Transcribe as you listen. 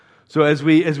So as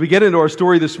we get into our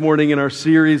story this morning in our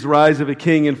series, Rise of a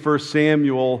King in 1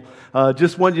 Samuel,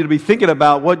 just want you to be thinking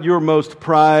about what your most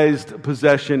prized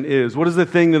possession is. What is the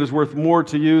thing that is worth more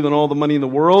to you than all the money in the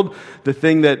world? The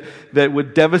thing that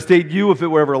would devastate you if it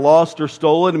were ever lost or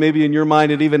stolen? Maybe in your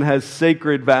mind it even has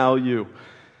sacred value.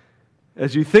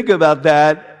 As you think about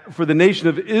that, for the nation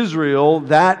of Israel,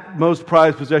 that most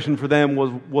prized possession for them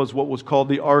was what was called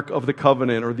the Ark of the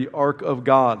Covenant, or the Ark of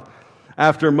God.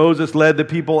 After Moses led the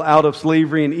people out of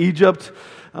slavery in Egypt,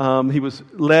 he was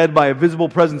led by a visible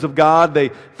presence of God. They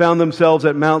found themselves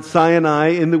at Mount Sinai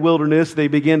in the wilderness. They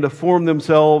began to form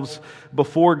themselves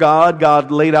before God. God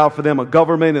laid out for them a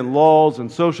government and laws and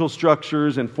social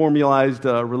structures and formalized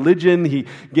religion. He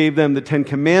gave them the 10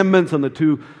 Commandments on the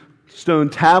 2 stone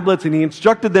tablets, and He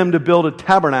instructed them to build a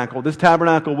tabernacle. This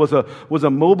tabernacle was a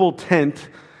mobile tent,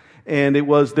 and it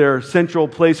was their central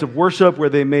place of worship where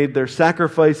they made their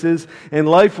sacrifices. And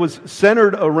life was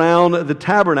centered around the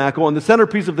tabernacle. And the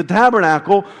centerpiece of the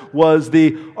tabernacle was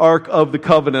the Ark of the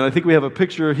Covenant. I think we have a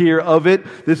picture here of it.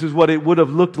 This is what it would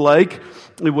have looked like.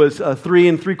 It was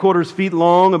 3 3/4 feet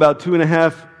long, about 2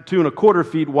 1/4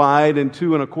 feet wide, and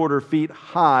 2 1/4 feet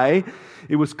high.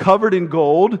 It was covered in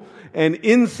gold. And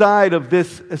inside of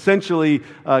this essentially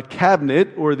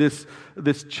cabinet, or this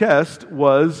chest,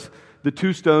 was the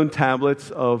 2 stone tablets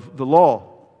of the law.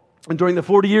 And during the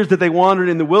 40 years that they wandered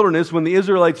in the wilderness, when the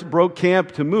Israelites broke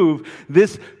camp to move,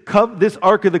 this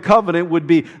Ark of the Covenant would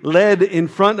be led in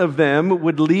front of them,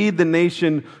 would lead the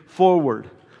nation forward.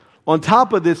 On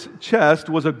top of this chest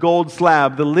was a gold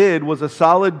slab. The lid was a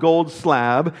solid gold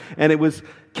slab, and it was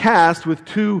cast with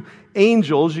 2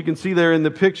 angels. You can see there in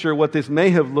the picture what this may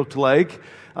have looked like.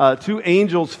 2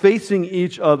 angels facing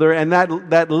each other, and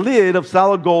that lid of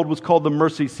solid gold was called the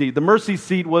mercy seat. The mercy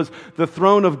seat was the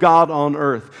throne of God on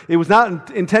earth. It was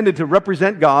not intended to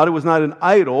represent God. It was not an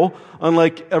idol.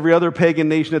 Unlike every other pagan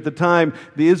nation at the time,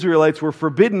 the Israelites were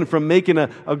forbidden from making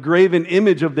a graven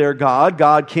image of their God.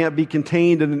 God can't be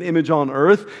contained in an image on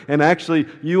earth. And actually,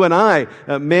 you and I,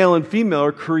 male and female,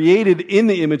 are created in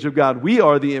the image of God. We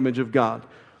are the image of God.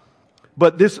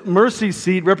 But this mercy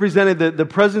seat represented the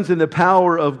presence and the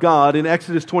power of God. In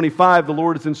Exodus 25, the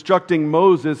Lord is instructing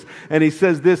Moses, and He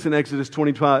says this in Exodus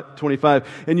 25,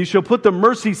 "And you shall put the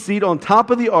mercy seat on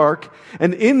top of the ark,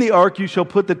 and in the ark you shall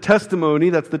put the testimony,"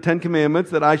 that's the 10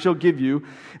 Commandments, "that I shall give you."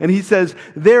 And He says,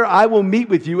 "There I will meet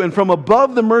with you, and from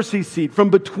above the mercy seat, from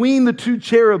between the 2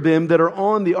 cherubim that are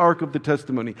on the ark of the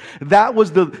testimony." That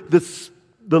was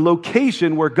the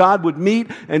location where God would meet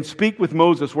and speak with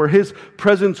Moses, where His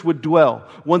presence would dwell.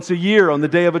 Once a year, on the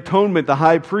Day of Atonement, the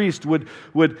high priest would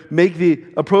make the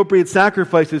appropriate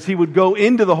sacrifices. He would go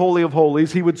into the Holy of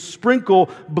Holies. He would sprinkle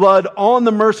blood on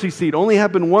the mercy seat. Only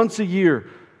happened once a year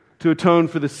to atone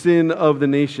for the sin of the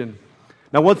nation.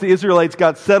 Now, once the Israelites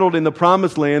got settled in the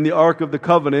Promised Land, the Ark of the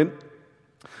Covenant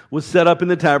was set up in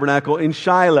the tabernacle in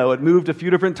Shiloh. It moved a few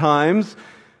different times,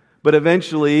 but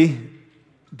eventually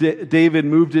David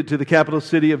moved it to the capital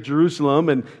city of Jerusalem,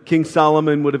 and King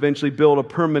Solomon would eventually build a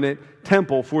permanent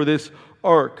temple for this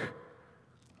ark.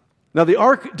 Now, the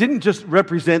ark didn't just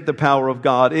represent the power of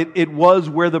God. It was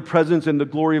where the presence and the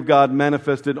glory of God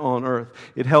manifested on earth.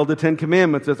 It held the 10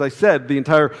 Commandments, as I said. The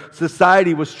entire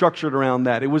society was structured around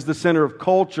that. It was the center of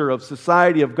culture, of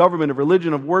society, of government, of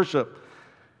religion, of worship.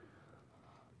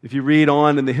 If you read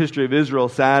on in the history of Israel,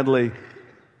 sadly,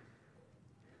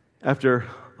 after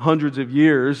hundreds of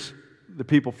years, the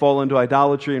people fall into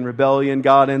idolatry and rebellion.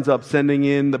 God ends up sending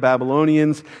in the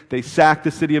Babylonians. They sack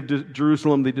the city of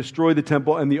Jerusalem. They destroy the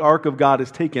temple, and the Ark of God is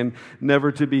taken,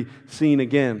 never to be seen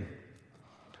again.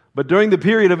 But during the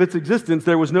period of its existence,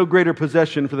 there was no greater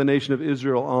possession for the nation of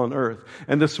Israel on earth.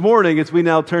 And this morning, as we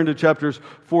now turn to chapters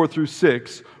 4 through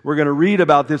 6, we're going to read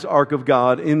about this Ark of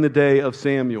God in the day of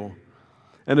Samuel.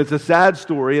 And it's a sad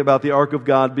story about the Ark of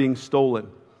God being stolen.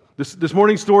 This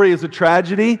morning's story is a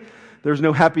tragedy. There's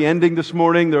no happy ending this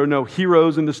morning. There are no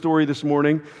heroes in the story this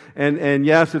morning. And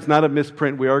yes, it's not a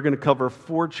misprint. We are going to cover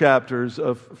 4 chapters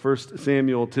of 1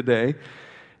 Samuel today.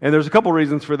 And there's a couple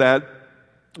reasons for that.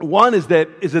 One is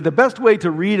that the best way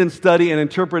to read and study and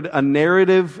interpret a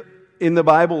narrative in the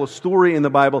Bible, a story in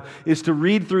the Bible, is to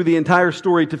read through the entire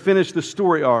story to finish the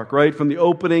story arc, right? From the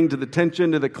opening to the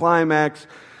tension to the climax,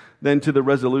 then to the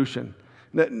resolution.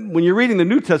 When you're reading the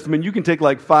New Testament, you can take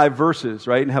like 5 verses,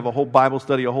 right, and have a whole Bible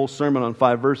study, a whole sermon on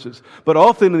 5 verses. But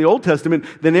often in the Old Testament,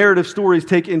 the narrative stories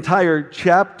take entire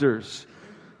chapters.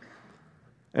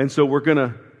 And so we're going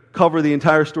to cover the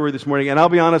entire story this morning. And I'll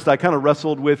be honest, I kind of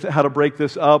wrestled with how to break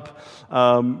this up.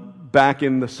 back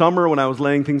in the summer when I was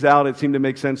laying things out, it seemed to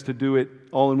make sense to do it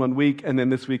all in 1 week. And then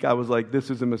this week I was like, this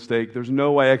is a mistake. There's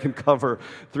no way I can cover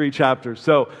 3 chapters.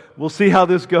 So we'll see how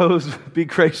this goes. Be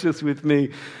gracious with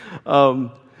me.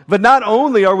 But not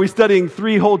only are we studying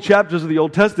 3 whole chapters of the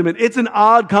Old Testament, it's an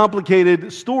odd,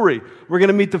 complicated story. We're going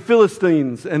to meet the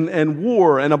Philistines and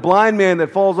war, and a blind man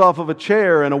that falls off of a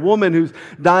chair, and a woman who's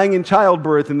dying in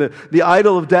childbirth, and the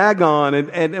idol of Dagon,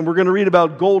 and we're going to read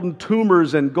about golden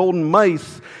tumors and golden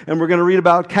mice, and we're going to read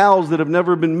about cows that have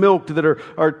never been milked that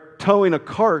are towing a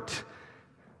cart.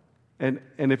 And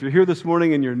if you're here this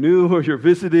morning and you're new or you're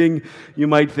visiting, you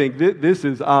might think, this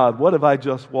is odd. What have I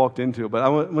just walked into? But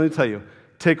I'm going to tell you,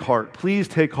 take heart. Please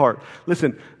take heart.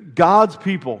 Listen, God's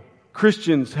people,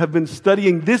 Christians, have been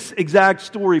studying this exact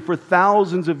story for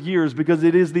thousands of years because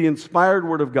it is the inspired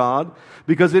Word of God,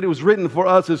 because it was written for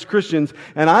us as Christians,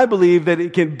 and I believe that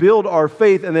it can build our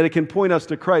faith and that it can point us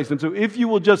to Christ. And so if you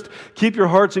will just keep your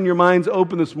hearts and your minds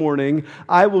open this morning,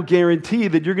 I will guarantee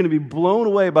that you're going to be blown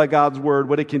away by God's Word,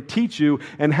 what it can teach you,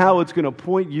 and how it's going to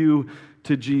point you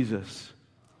to Jesus.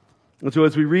 And so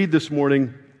as we read this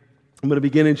morning, I'm going to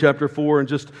begin in chapter 4 and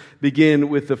just begin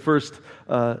with the first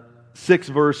 6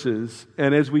 verses.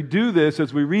 And as we do this,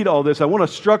 as we read all this, I want to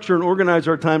structure and organize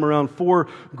our time around 4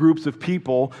 groups of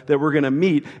people that we're going to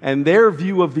meet and their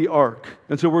view of the ark.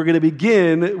 And so we're going to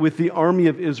begin with the army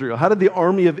of Israel. How did the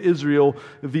army of Israel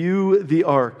view the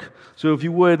ark? So if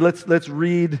you would, let's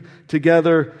read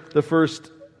together the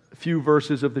first few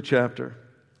verses of the chapter.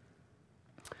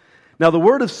 Now the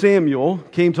word of Samuel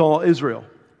came to all Israel.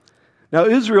 Now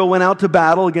Israel went out to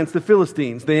battle against the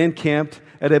Philistines. They encamped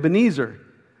at Ebenezer,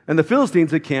 and the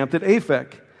Philistines encamped at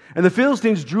Aphek. And the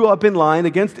Philistines drew up in line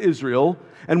against Israel,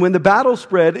 and when the battle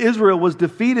spread, Israel was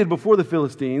defeated before the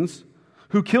Philistines,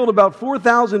 who killed about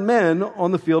 4,000 men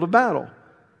on the field of battle.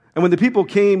 And when the people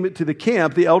came to the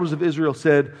camp, the elders of Israel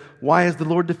said, "Why has the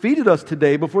Lord defeated us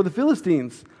today before the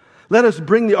Philistines? Let us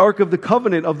bring the ark of the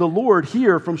covenant of the Lord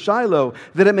here from Shiloh,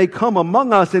 that it may come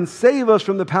among us and save us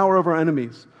from the power of our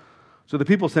enemies." So the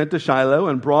people sent to Shiloh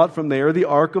and brought from there the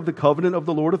ark of the covenant of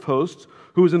the Lord of hosts,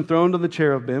 who was enthroned on the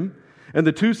cherubim. And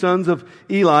the 2 sons of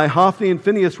Eli, Hophni and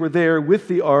Phinehas, were there with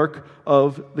the ark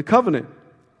of the covenant.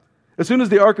 As soon as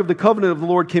the ark of the covenant of the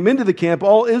Lord came into the camp,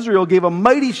 all Israel gave a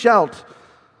mighty shout,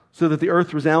 so that the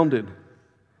earth resounded.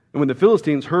 And when the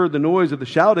Philistines heard the noise of the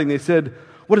shouting, they said,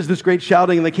 "What does this great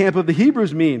shouting in the camp of the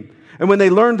Hebrews mean?" And when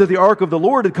they learned that the ark of the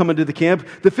Lord had come into the camp,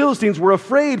 the Philistines were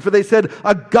afraid, for they said,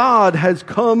 "A god has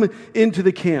come into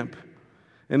the camp."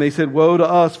 And they said, "Woe to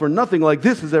us, for nothing like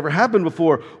this has ever happened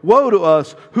before. Woe to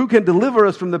us, who can deliver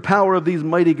us from the power of these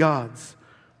mighty gods?"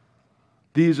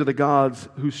 These are the gods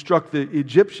who struck the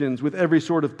Egyptians with every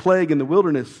sort of plague in the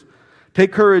wilderness.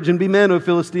 Take courage and be men, O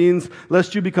Philistines,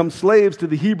 lest you become slaves to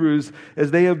the Hebrews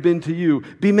as they have been to you.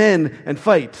 Be men and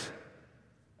fight.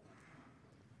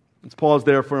 Let's pause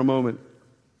there for a moment.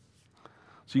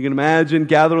 So you can imagine,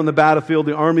 gathered on the battlefield,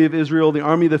 the army of Israel, the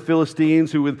army of the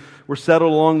Philistines, who were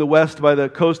settled along the west by the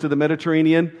coast of the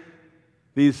Mediterranean.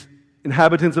 These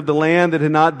inhabitants of the land that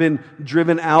had not been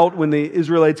driven out when the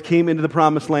Israelites came into the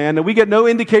promised land. And we get no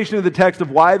indication of the text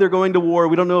of why they're going to war.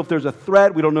 We don't know if there's a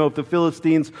threat. We don't know if the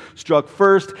Philistines struck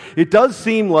first. It does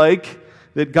seem like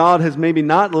that God has maybe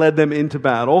not led them into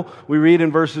battle. We read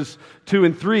in verses 2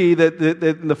 and 3 that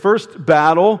in the first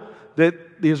battle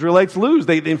that the Israelites lose.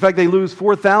 In fact, they lose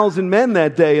 4,000 men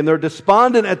that day, and they're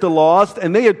despondent at the loss,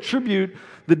 and they attribute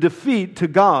the defeat to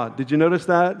God. Did you notice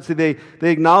that? See, they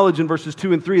acknowledge in verses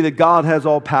 2 and 3 that God has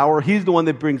all power. He's the one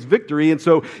that brings victory, and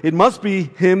so it must be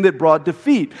Him that brought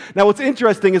defeat. Now, what's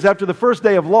interesting is after the first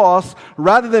day of loss,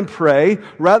 rather than pray,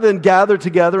 rather than gather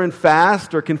together and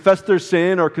fast or confess their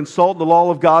sin or consult the law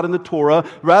of God in the Torah,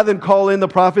 rather than call in the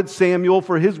prophet Samuel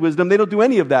for his wisdom, they don't do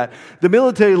any of that. The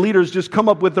military leaders just come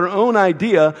up with their own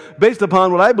idea based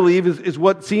upon what I believe is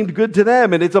what seemed good to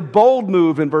them, and it's a bold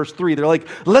move in verse 3. They're like,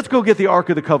 let's go get the Ark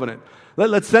of the Covenant.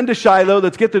 Let's send to Shiloh.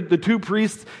 Let's get the 2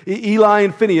 priests, Eli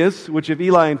and Phinehas, which if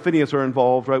Eli and Phinehas are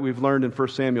involved, right, we've learned in 1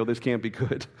 Samuel this can't be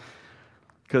good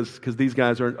because these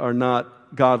guys are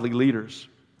not godly leaders.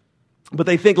 But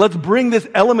they think, let's bring this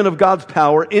element of God's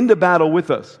power into battle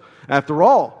with us. After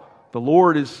all, the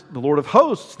Lord is the Lord of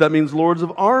hosts. That means lords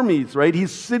of armies, right?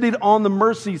 He's seated on the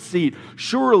mercy seat.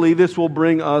 Surely this will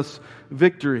bring us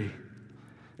victory.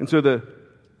 And so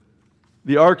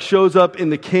the ark shows up in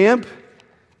the camp.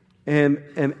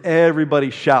 and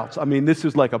everybody shouts. I mean, this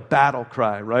is like a battle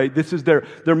cry, right? This is their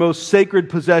most sacred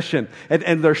possession.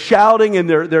 And they're shouting, and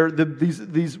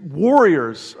these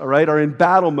warriors, all right, are in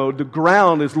battle mode. The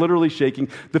ground is literally shaking.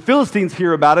 The Philistines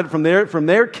hear about it from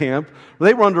their camp.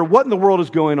 They wonder what in the world is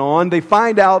going on. They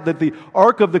find out that the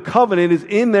Ark of the Covenant is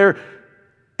in their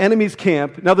enemy's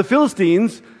camp. Now, the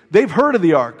Philistines, they've heard of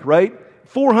the Ark, right?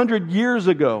 400 years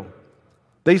ago.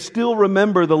 They still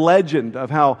remember the legend of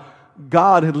how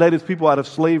God had led his people out of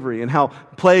slavery and how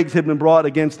plagues had been brought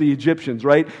against the Egyptians,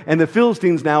 right? And the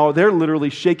Philistines now, they're literally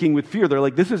shaking with fear. They're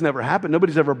like, this has never happened.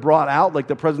 Nobody's ever brought out like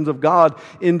the presence of God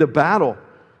into battle.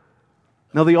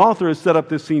 Now, the author has set up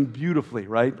this scene beautifully,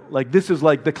 right? Like, this is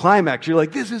like the climax. You're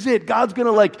like, this is it. God's going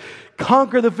to like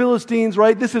conquer the Philistines,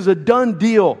 right? This is a done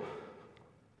deal.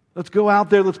 Let's go out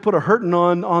there. Let's put a hurting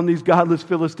on these godless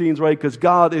Philistines, right? Because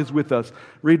God is with us.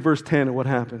 Read verse 10 and what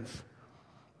happens.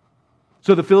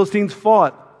 So the Philistines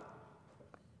fought,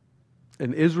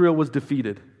 and Israel was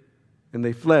defeated, and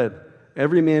they fled,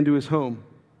 every man to his home.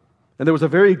 And there was a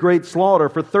very great slaughter,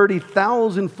 for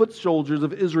 30,000 foot soldiers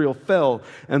of Israel fell,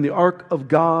 and the ark of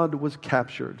God was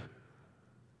captured.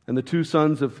 And the two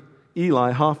sons of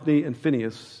Eli, Hophni and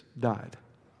Phinehas, died.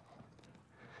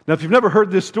 Now, if you've never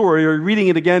heard this story, or you're reading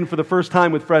it again for the first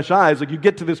time with fresh eyes, like you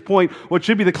get to this point, what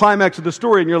should be the climax of the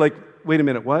story, and you're like, wait a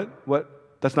minute, what?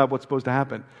 That's not what's supposed to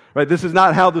happen, right? This is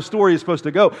not how the story is supposed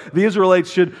to go. The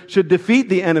Israelites should defeat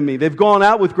the enemy. They've gone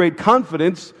out with great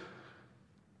confidence,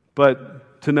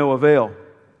 but to no avail.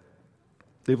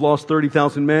 They've lost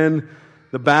 30,000 men.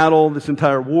 The battle, this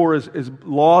entire war is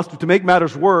lost. To make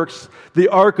matters worse, the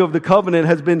Ark of the Covenant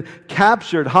has been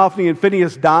captured. Hophni and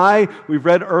Phinehas die. We've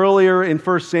read earlier in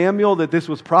 1 Samuel that this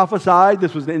was prophesied.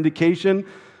 This was an indication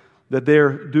that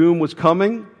their doom was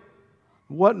coming.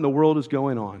 What in the world is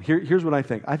going on? Here's what I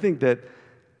think. I think that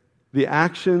the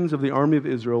actions of the army of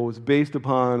Israel was based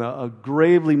upon a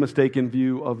gravely mistaken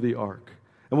view of the ark.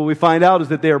 And what we find out is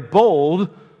that they are bold,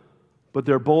 but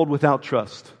they're bold without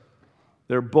trust.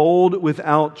 They're bold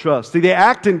without trust. See, they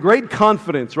act in great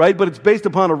confidence, right? But it's based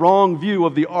upon a wrong view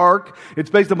of the ark. It's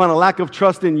based upon a lack of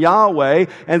trust in Yahweh.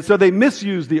 And so they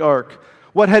misuse the ark.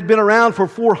 What had been around for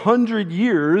 400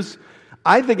 years,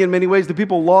 I think in many ways the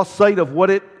people lost sight of what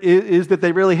it is that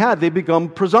they really had. They become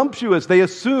presumptuous. They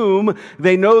assume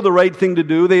they know the right thing to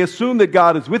do. They assume that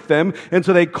God is with them. And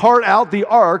so they cart out the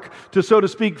ark to, so to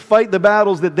speak, fight the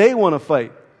battles that they want to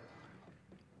fight.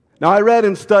 Now, I read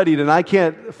and studied, and I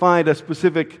can't find a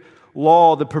specific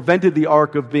law that prevented the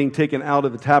ark of being taken out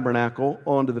of the tabernacle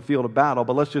onto the field of battle,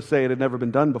 but let's just say it had never been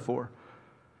done before.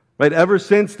 Right? Ever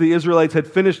since the Israelites had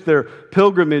finished their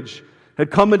pilgrimage,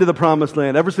 had come into the promised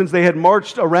land, ever since they had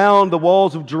marched around the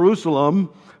walls of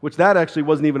Jerusalem, which that actually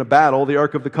wasn't even a battle. The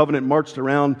Ark of the Covenant marched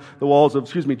around the walls of,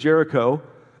 Jericho.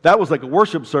 That was like a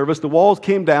worship service. The walls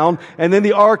came down, and then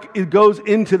the ark, it goes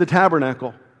into the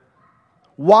tabernacle.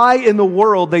 Why in the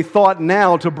world they thought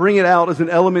now to bring it out as an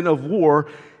element of war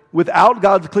without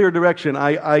God's clear direction,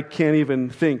 I can't even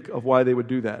think of why they would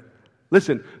do that.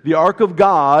 Listen, the Ark of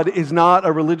God is not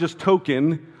a religious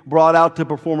token brought out to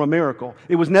perform a miracle.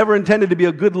 It was never intended to be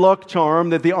a good luck charm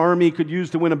that the army could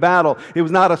use to win a battle. It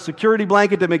was not a security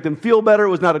blanket to make them feel better. It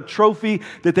was not a trophy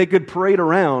that they could parade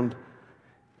around.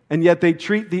 And yet they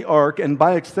treat the ark, and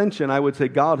by extension, I would say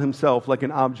God himself, like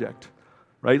an object,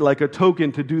 right? Like a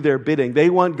token to do their bidding. They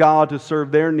want God to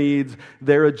serve their needs,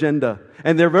 their agenda.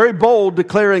 And they're very bold,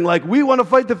 declaring like, we want to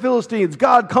fight the Philistines.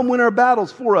 God, come win our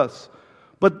battles for us.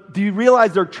 But do you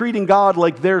realize they're treating God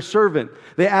like their servant?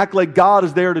 They act like God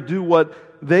is there to do what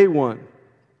they want.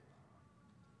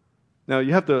 Now,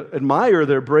 you have to admire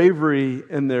their bravery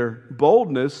and their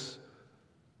boldness,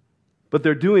 but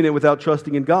they're doing it without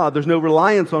trusting in God. There's no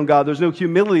reliance on God. There's no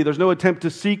humility. There's no attempt to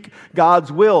seek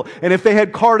God's will. And if they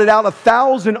had carted out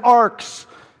 1,000 arks,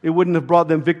 it wouldn't have brought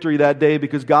them victory that day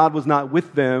because God was not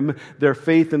with them. Their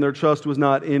faith and their trust was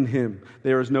not in Him.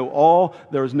 There is no awe,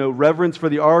 there is no reverence for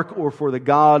the ark or for the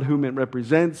God whom it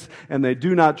represents, and they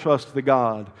do not trust the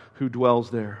God who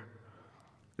dwells there.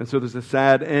 And so there's a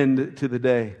sad end to the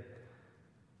day.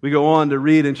 We go on to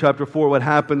read in chapter 4 what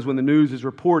happens when the news is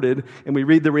reported, and we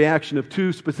read the reaction of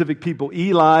two specific people,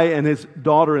 Eli and his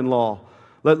daughter-in-law.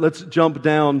 Let's jump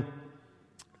down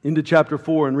into chapter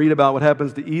 4 and read about what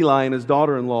happens to Eli and his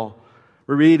daughter-in-law.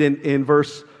 We read in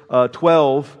verse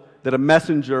 12 that a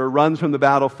messenger runs from the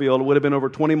battlefield. It would have been over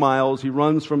 20 miles. He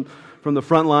runs from the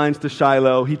front lines to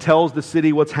Shiloh. He tells the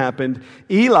city what's happened.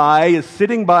 Eli is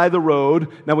sitting by the road.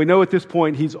 Now we know at this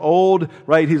point he's old,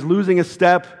 right? He's losing a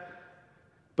step,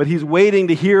 but he's waiting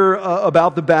to hear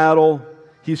about the battle.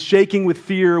 He's shaking with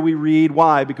fear, we read.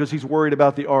 Why? Because he's worried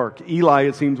about the ark. Eli,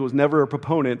 it seems, was never a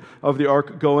proponent of the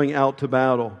ark going out to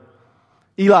battle.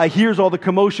 Eli hears all the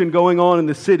commotion going on in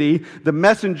the city. The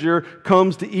messenger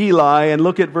comes to Eli, and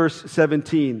look at verse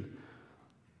 17.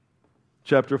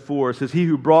 Chapter 4 says, "He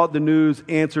who brought the news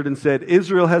answered and said,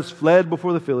 Israel has fled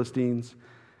before the Philistines,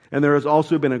 and there has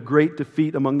also been a great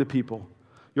defeat among the people.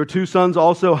 Your two sons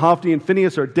also, Hophni and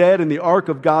Phinehas, are dead, and the ark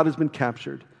of God has been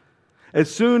captured." As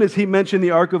soon as he mentioned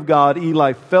the ark of God,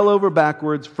 Eli fell over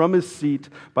backwards from his seat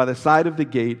by the side of the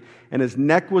gate, and his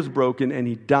neck was broken, and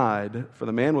he died, for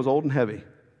the man was old and heavy.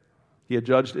 He had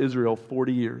judged Israel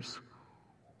 40 years.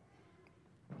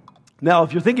 Now,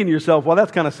 if you're thinking to yourself, well,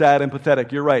 that's kind of sad and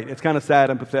pathetic, you're right. It's kind of sad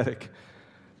and pathetic,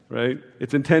 right?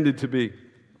 It's intended to be.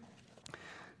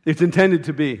 It's intended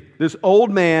to be. This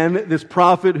old man, this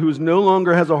prophet who no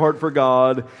longer has a heart for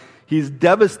God, he's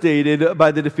devastated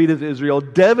by the defeat of Israel,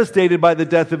 devastated by the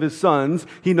death of his sons.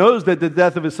 He knows that the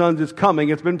death of his sons is coming.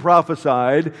 It's been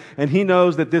prophesied. And he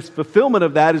knows that this fulfillment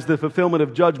of that is the fulfillment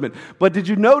of judgment. But did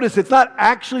you notice it's not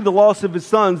actually the loss of his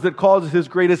sons that causes his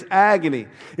greatest agony?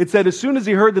 It said as soon as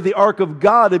he heard that the ark of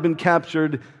God had been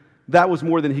captured, that was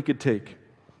more than he could take.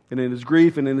 And in his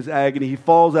grief and in his agony, he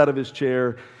falls out of his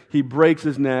chair, he breaks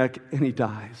his neck, and he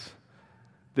dies.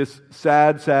 This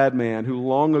sad, sad man who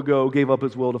long ago gave up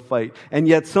his will to fight. And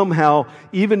yet somehow,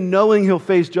 even knowing he'll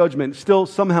face judgment, still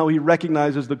somehow he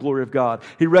recognizes the glory of God.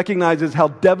 He recognizes how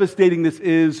devastating this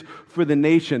is for the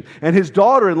nation. And his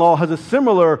daughter-in-law has a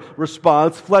similar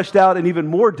response, fleshed out in even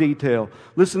more detail.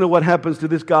 Listen to what happens to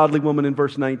this godly woman in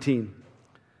verse 19.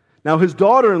 Now his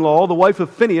daughter-in-law, the wife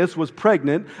of Phinehas, was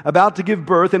pregnant, about to give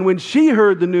birth, and when she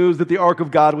heard the news that the ark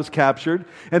of God was captured,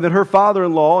 and that her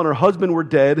father-in-law and her husband were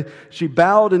dead, she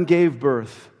bowed and gave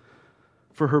birth,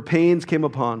 for her pains came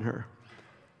upon her.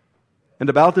 And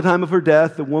about the time of her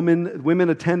death, the women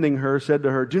attending her said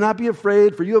to her, "Do not be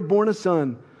afraid, for you have borne a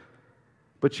son."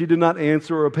 But she did not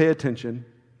answer or pay attention,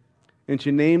 and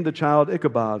she named the child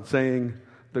Ichabod, saying,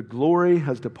 "The glory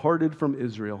has departed from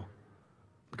Israel,"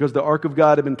 because the ark of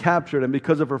God had been captured, and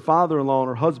because of her father-in-law and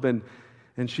her husband.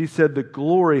 And she said, "The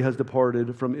glory has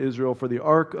departed from Israel, for the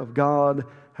ark of God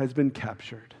has been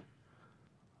captured."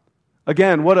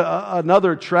 Again, what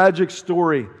another tragic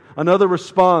story, another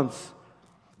response.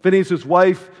 Phinehas'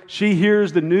 wife, she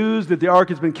hears the news that the ark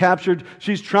has been captured.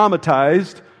 She's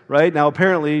traumatized, right? Now,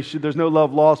 apparently, there's no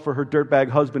love lost for her dirtbag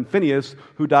husband, Phinehas,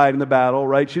 who died in the battle,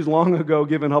 right? She's long ago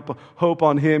given up hope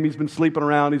on him. He's been sleeping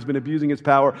around. He's been abusing his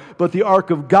power. But the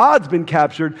ark of God's been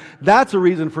captured. That's a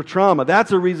reason for trauma.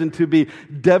 That's a reason to be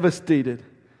devastated.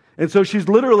 And so she's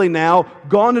literally now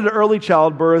gone into early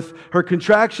childbirth. Her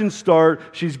contractions start.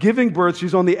 She's giving birth.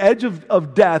 She's on the edge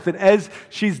of death. And as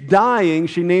she's dying,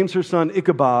 she names her son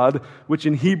Ichabod, which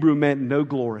in Hebrew meant no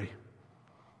glory.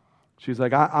 She's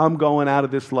like, I'm going out of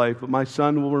this life, but my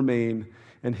son will remain,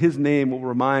 and his name will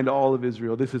remind all of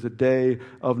Israel. This is a day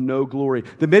of no glory.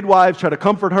 The midwives try to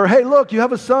comfort her. Hey, look, you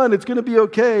have a son. It's going to be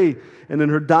okay. And in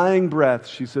her dying breath,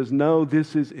 she says, no,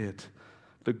 this is it.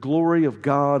 The glory of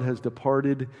God has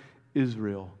departed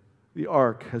Israel. The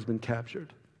ark has been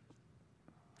captured.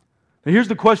 Now here's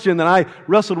the question that I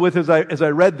wrestled with as I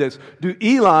read this. Do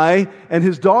Eli and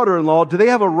his daughter-in-law, do they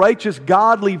have a righteous,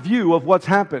 godly view of what's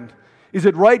happened? Is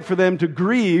it right for them to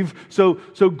grieve so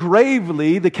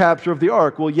gravely the capture of the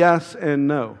ark? Well, yes and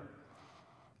no.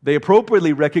 They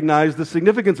appropriately recognize the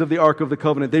significance of the Ark of the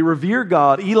Covenant. They revere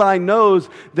God. Eli knows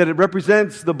that it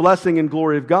represents the blessing and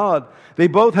glory of God. They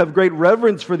both have great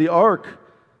reverence for the Ark.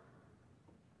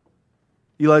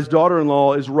 Eli's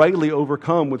daughter-in-law is rightly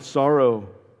overcome with sorrow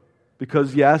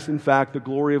because, yes, in fact, the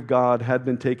glory of God had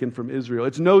been taken from Israel.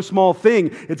 It's no small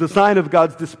thing. It's a sign of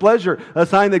God's displeasure, a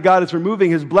sign that God is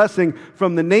removing His blessing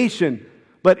from the nation.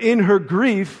 But in her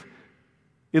grief,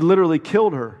 it literally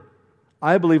killed her.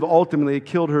 I believe ultimately it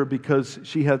killed her because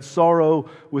she had sorrow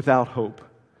without hope.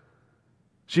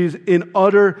 She's in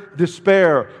utter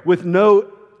despair with no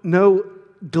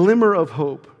glimmer of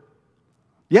hope.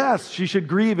 Yes, she should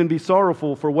grieve and be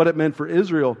sorrowful for what it meant for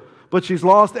Israel, but she's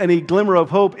lost any glimmer of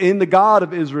hope in the God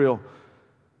of Israel.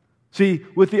 See,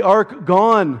 with the ark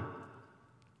gone,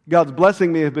 God's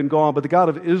blessing may have been gone, but the God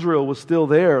of Israel was still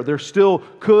there. There still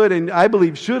could and I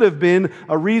believe should have been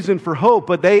a reason for hope,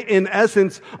 but they in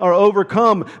essence are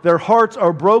overcome. Their hearts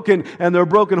are broken, and their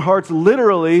broken hearts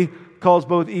literally cause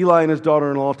both Eli and his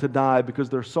daughter-in-law to die because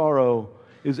their sorrow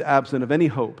is absent of any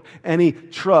hope, any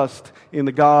trust in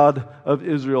the God of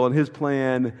Israel and His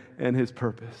plan and His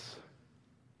purpose.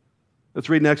 Let's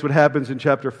read next what happens in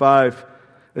chapter 5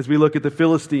 as we look at the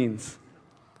Philistines.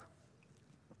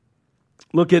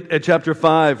 Look at chapter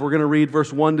 5. We're going to read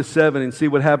verse 1 to 7 and see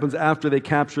what happens after they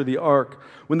capture the ark.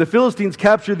 When the Philistines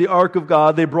captured the ark of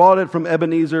God, they brought it from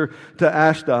Ebenezer to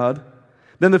Ashdod.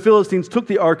 Then the Philistines took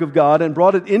the ark of God and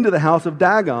brought it into the house of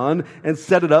Dagon and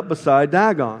set it up beside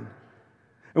Dagon.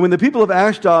 And when the people of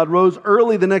Ashdod rose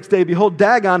early the next day, behold,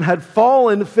 Dagon had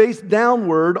fallen face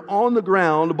downward on the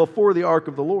ground before the ark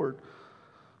of the Lord.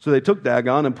 So they took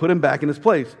Dagon and put him back in his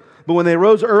place. But when they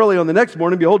rose early on the next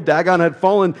morning, behold, Dagon had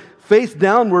fallen face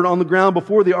downward on the ground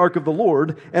before the ark of the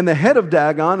Lord, and the head of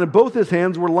Dagon and both his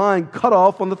hands were lying cut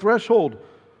off on the threshold.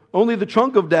 Only the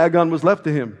trunk of Dagon was left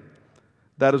to him.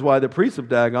 That is why the priests of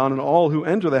Dagon and all who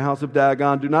enter the house of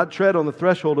Dagon do not tread on the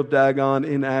threshold of Dagon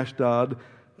in Ashdod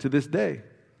to this day.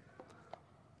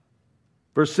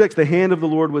 Verse 6, the hand of the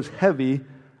Lord was heavy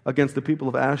against the people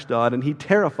of Ashdod, and he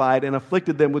terrified and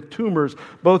afflicted them with tumors,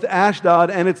 both Ashdod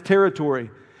and its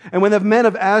territory. And when the men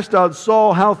of Ashdod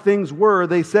saw how things were,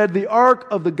 they said, the ark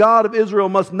of the God of Israel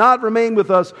must not remain with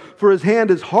us, for his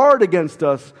hand is hard against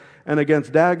us and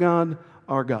against Dagon,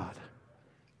 our God.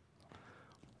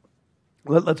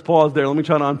 Let's pause there. Let me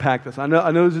try to unpack this. I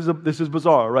know this is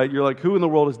bizarre, right? You're like, who in the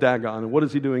world is Dagon, and what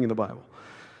is he doing in the Bible?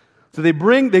 So they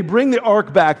bring the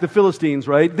ark back, the Philistines,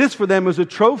 right? This for them was a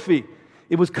trophy.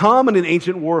 It was common in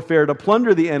ancient warfare to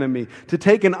plunder the enemy, to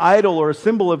take an idol or a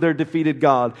symbol of their defeated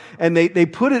god. And they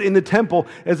put it in the temple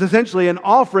as essentially an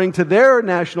offering to their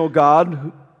national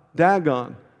god,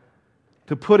 Dagon,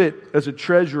 to put it as a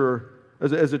treasure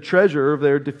of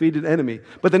their defeated enemy.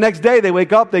 But the next day they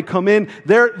wake up, they come in,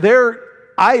 their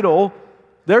idol,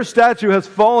 their statue has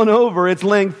fallen over. It's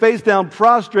laying face down,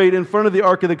 prostrate in front of the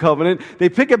Ark of the Covenant. They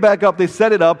pick it back up. They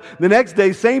set it up. The next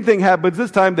day, same thing happens.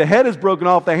 This time, the head is broken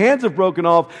off. The hands have broken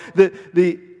off.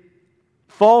 The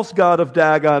false god of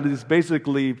Dagon is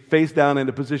basically face down in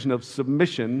a position of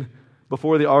submission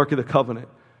before the Ark of the Covenant,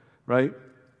 right?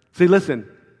 See, listen.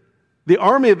 The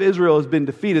army of Israel has been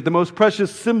defeated. The most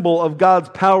precious symbol of God's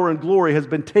power and glory has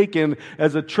been taken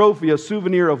as a trophy, a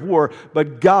souvenir of war,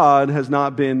 but God has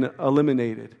not been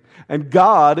eliminated. And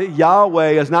God,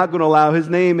 Yahweh, is not going to allow his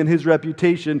name and his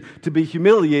reputation to be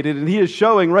humiliated. And he is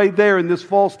showing right there in this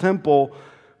false temple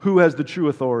who has the true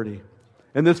authority.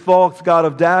 And this false god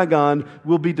of Dagon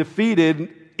will be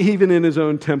defeated even in his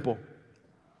own temple.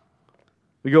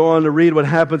 We go on to read what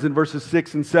happens in verses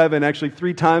 6 and 7. Actually,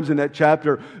 3 times in that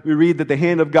chapter, we read that the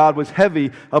hand of God was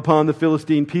heavy upon the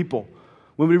Philistine people.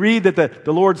 When we read that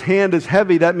the Lord's hand is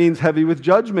heavy, that means heavy with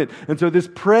judgment. And so this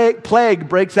plague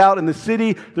breaks out in the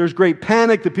city. There's great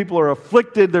panic. The people are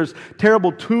afflicted. There's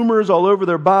terrible tumors all over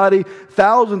their body.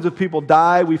 Thousands of people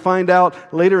die. We find out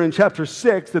later in chapter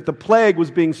 6 that the plague was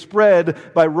being spread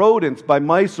by rodents, by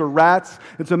mice or rats.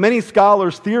 And so many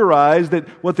scholars theorize that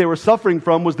what they were suffering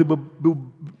from was the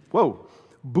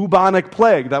bubonic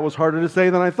plague. That was harder to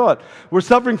say than I thought. We're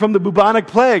suffering from the bubonic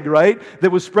plague, right?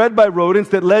 That was spread by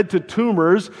rodents that led to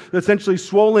tumors, essentially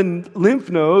swollen lymph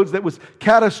nodes, that was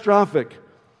catastrophic.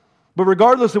 But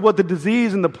regardless of what the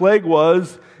disease and the plague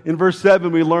was, in verse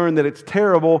 7 we learn that it's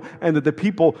terrible and that the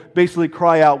people basically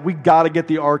cry out, we got to get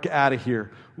the ark out of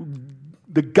here.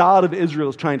 The God of Israel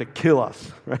is trying to kill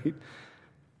us, right?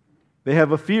 They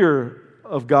have a fear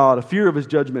of God, a fear of his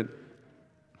judgment.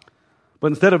 But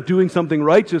instead of doing something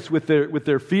righteous with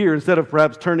their fear, instead of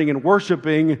perhaps turning and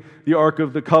worshiping the Ark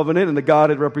of the Covenant and the God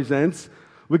it represents,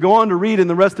 we go on to read in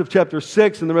the rest of chapter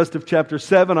 6 and the rest of chapter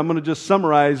 7, I'm going to just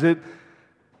summarize it,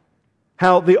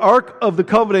 how the Ark of the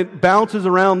Covenant bounces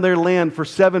around their land for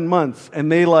 7 months,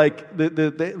 and they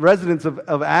the residents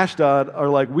of Ashdod are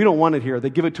like, we don't want it here.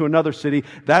 They give it to another city.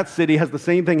 That city has the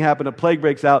same thing happen. A plague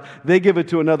breaks out. They give it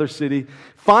to another city.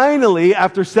 Finally,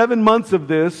 after 7 months of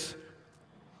this,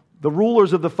 the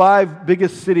rulers of the 5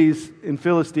 biggest cities in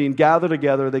Philistine gather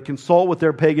together. They consult with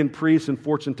their pagan priests and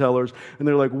fortune tellers. And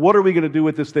they're like, what are we going to do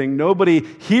with this thing? Nobody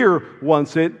here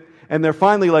wants it. And they're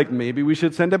finally like, maybe we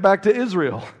should send it back to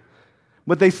Israel.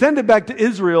 But they send it back to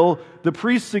Israel, the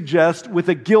priests suggest, with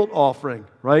a guilt offering,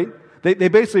 right? They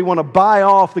basically want to buy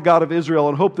off the God of Israel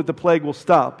and hope that the plague will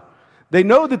stop. They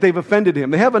know that they've offended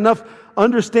him. They have enough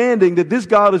understanding that this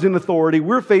God is in authority.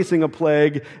 We're facing a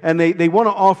plague, and they want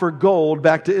to offer gold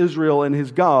back to Israel and his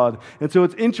God. And so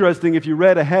it's interesting, if you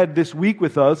read ahead this week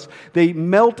with us, they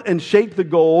melt and shake the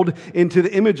gold into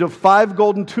the image of 5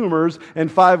 golden tumors and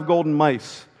 5 golden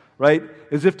mice, right?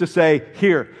 As if to say,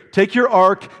 here, take your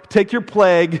ark, take your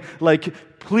plague,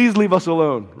 please leave us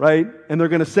alone, right? And they're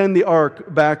going to send the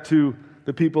ark back to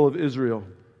the people of Israel.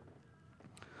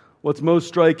 What's most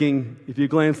striking, if you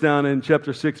glance down in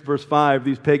chapter 6, verse 5,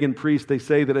 these pagan priests, they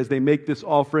say that as they make this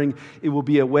offering, it will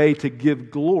be a way to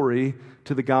give glory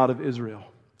to the God of Israel.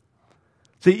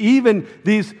 See, even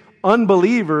these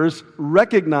unbelievers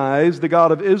recognize the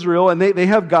God of Israel, and they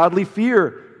have godly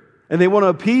fear. And they want to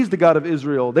appease the God of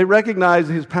Israel. They recognize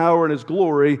His power and His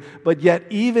glory, but yet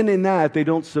even in that, they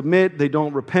don't submit, they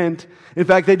don't repent. In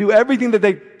fact, they do everything that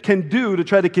they can do to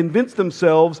try to convince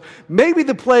themselves, maybe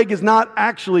the plague is not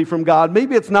actually from God.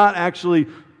 Maybe it's not actually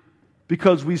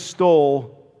because we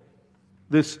stole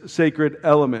this sacred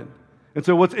element. And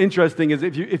so what's interesting is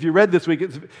if you read this week,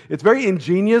 it's very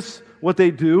ingenious what they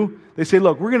do. They say,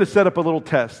 look, we're going to set up a little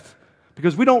test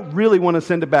because we don't really want to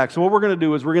send it back. So what we're going to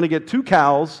do is we're going to get 2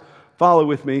 cows. Follow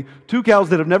with me. 2 cows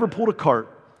that have never pulled a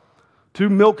cart. 2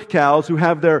 milk cows who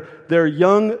have their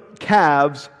young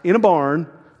calves in a barn.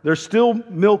 They're still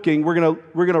milking. We're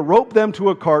gonna rope them to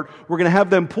a cart. We're going to have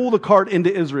them pull the cart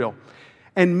into Israel.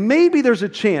 And maybe there's a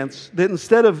chance that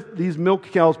instead of these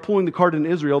milk cows pulling the cart in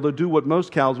Israel, they'll do what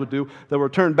most cows would do. They'll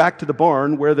return back to the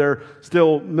barn where their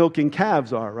still milking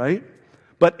calves are, right?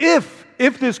 But if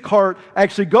this cart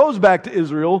actually goes back to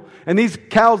Israel, and these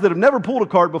cows that have never pulled a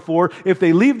cart before, if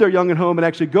they leave their young at home and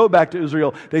actually go back to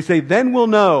Israel, they say, then we'll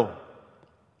know.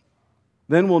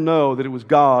 Then we'll know that it was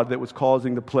God that was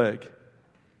causing the plague.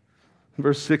 In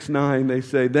verse 6-9, they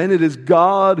say, then it is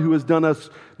God who has done us,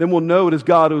 then we'll know it is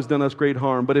God who has done us great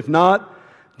harm. But if not,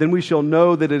 then we shall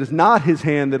know that it is not His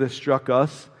hand that has struck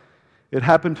us. It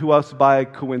happened to us by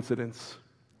coincidence.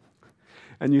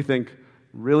 And you think,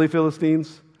 really,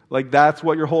 Philistines? Like that's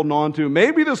what you're holding on to?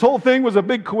 Maybe this whole thing was a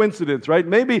big coincidence, right?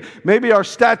 Maybe our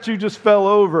statue just fell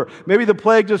over. Maybe the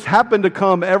plague just happened to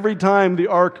come every time the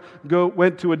ark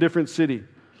went to a different city.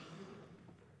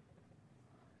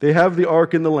 They have the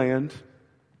ark in the land.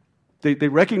 They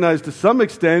recognize to some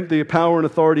extent the power and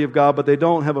authority of God, but they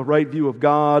don't have a right view of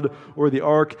God or the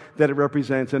ark that it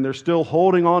represents, and they're still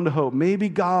holding on to hope. Maybe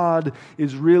God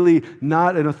is really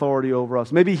not an authority over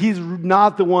us. Maybe He's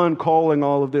not the one calling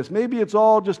all of this. Maybe it's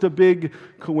all just a big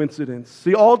coincidence.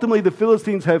 See, ultimately the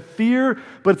Philistines have fear,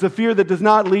 but it's a fear that does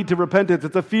not lead to repentance.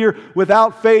 It's a fear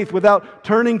without faith, without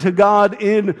turning to God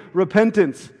in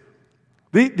repentance.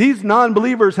 These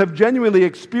non-believers have genuinely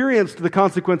experienced the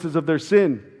consequences of their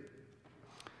sin.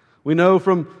 We know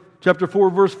from chapter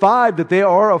 4, verse 5, that they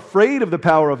are afraid of the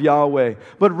power of Yahweh.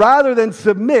 But rather than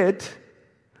submit,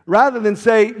 rather than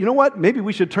say, you know what, maybe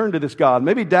we should turn to this God.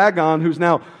 Maybe Dagon, who's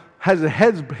now has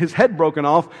his head broken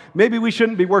off, maybe we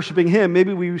shouldn't be worshiping him.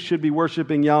 Maybe we should be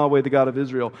worshiping Yahweh, the God of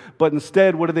Israel. But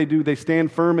instead, what do? They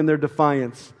stand firm in their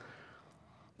defiance.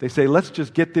 They say, let's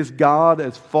just get this God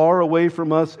as far away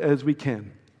from us as we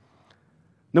can.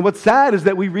 Now, what's sad is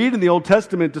that we read in the Old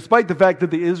Testament, despite the fact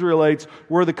that the Israelites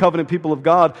were the covenant people of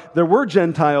God, there were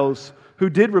Gentiles who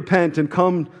did repent and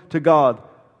come to God.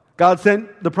 God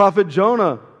sent the prophet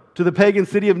Jonah to the pagan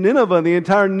city of Nineveh, and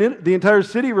the entire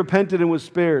city repented and was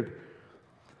spared.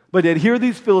 But yet here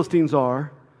these Philistines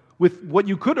are, with what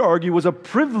you could argue was a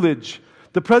privilege,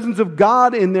 the presence of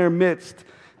God in their midst.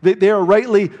 They are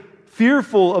rightly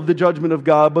fearful of the judgment of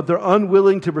God, but they're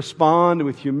unwilling to respond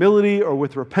with humility or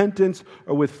with repentance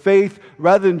or with faith.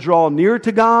 Rather than draw near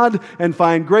to God and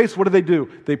find grace, what do?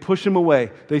 They push Him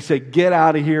away. They say, get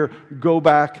out of here, go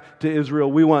back to Israel.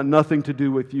 We want nothing to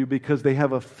do with you, because they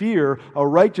have a fear, a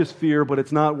righteous fear, but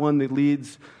it's not one that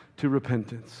leads to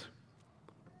repentance.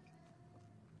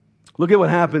 Look at what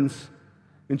happens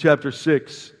in chapter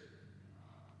 6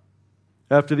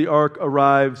 after the ark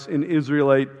arrives in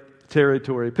Israelite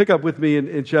territory. Pick up with me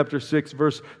in chapter 6,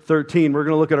 verse 13. We're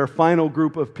going to look at our final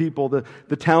group of people,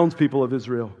 the townspeople of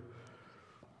Israel.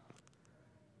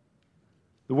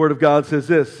 The Word of God says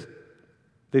this.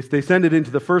 They send it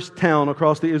into the first town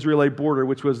across the Israelite border,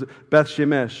 which was Beth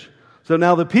Shemesh. So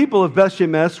now the people of Beth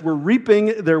Shemesh were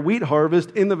reaping their wheat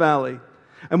harvest in the valley.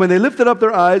 And when they lifted up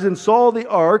their eyes and saw the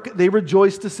ark, they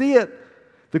rejoiced to see it.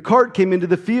 The cart came into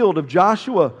the field of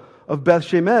Joshua of Beth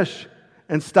Shemesh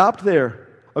and stopped there.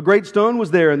 A great stone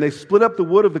was there, and they split up the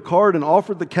wood of the cart and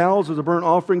offered the cows as a burnt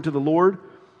offering to the Lord.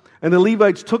 And the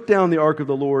Levites took down the ark of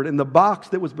the Lord and the box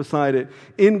that was beside it,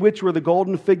 in which were the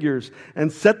golden figures,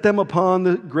 and set them upon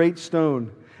the great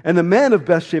stone. And the men of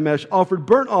Beth Shemesh offered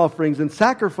burnt offerings and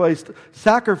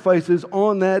sacrifices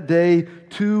on that day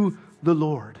to the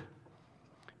Lord.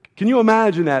 Can you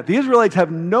imagine that? The Israelites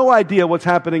have no idea what's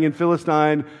happening in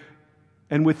Philistine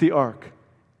and with the ark.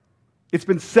 It's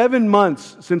been 7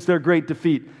 months since their great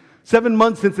defeat. 7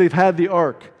 months since they've had the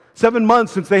ark. 7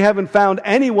 months since they haven't found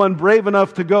anyone brave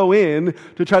enough to go in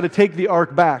to try to take the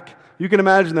ark back. You can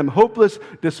imagine them hopeless,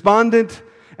 despondent,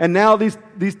 and now these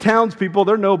townspeople,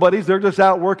 they're nobodies. They're just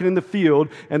out working in the field,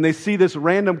 and they see this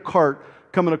random cart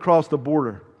coming across the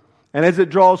border. And as it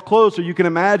draws closer, you can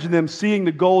imagine them seeing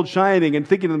the gold shining and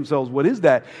thinking to themselves, what is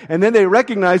that? And then they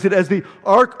recognize it as the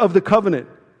Ark of the Covenant.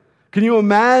 Can you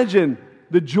imagine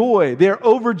the joy? They're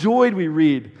overjoyed, we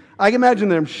read. I can imagine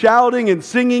them shouting and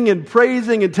singing and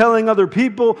praising and telling other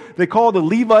people. They call the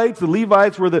Levites. The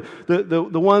Levites were the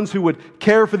ones who would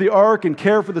care for the ark and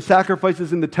care for the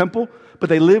sacrifices in the temple. But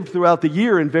they lived throughout the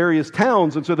year in various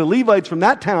towns. And so the Levites from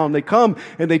that town, they come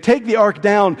and they take the ark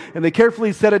down and they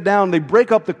carefully set it down. They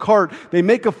break up the cart. They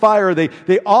make a fire.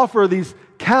 They offer these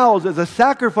cows as a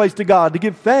sacrifice to God, to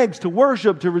give thanks, to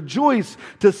worship, to rejoice,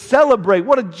 to celebrate.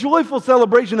 What a joyful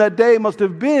celebration that day must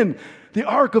have been. The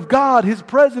Ark of God, His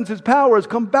presence, His power has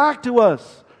come back to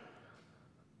us.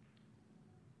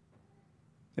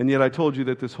 And yet I told you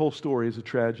that this whole story is a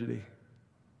tragedy.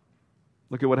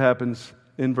 Look at what happens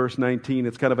in verse 19.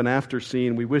 It's kind of an after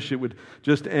scene. We wish it would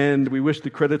just end. We wish the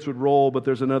credits would roll, but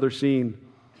there's another scene.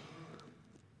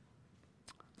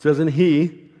 It says, and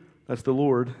He, that's the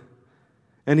Lord,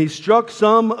 and He struck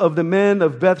some of the men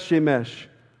of Beth Shemesh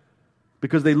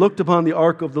because they looked upon the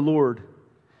ark of the Lord.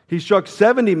 He struck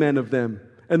 70 men of them,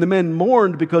 and the men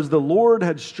mourned because the Lord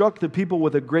had struck the people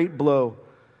with a great blow.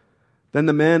 Then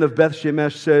the men of Beth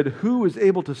Shemesh said, who is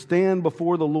able to stand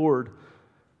before the Lord,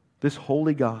 this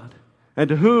holy God? And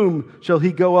to whom shall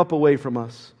He go up away from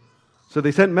us? So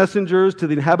they sent messengers to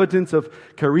the inhabitants of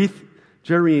Kerith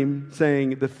Jearim,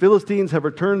 saying, the Philistines have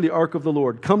returned the ark of the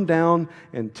Lord. Come down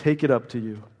and take it up to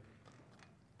you.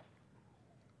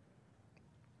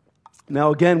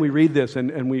 Now again, we read this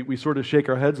and we sort of shake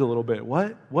our heads a little bit.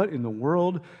 What in the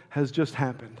world has just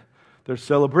happened? There's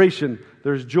celebration,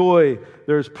 there's joy,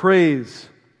 there's praise.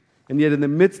 And yet in the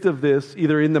midst of this,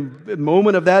 either in the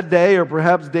moment of that day or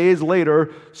perhaps days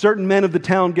later, certain men of the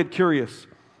town get curious.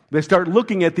 They start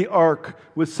looking at the ark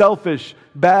with selfish,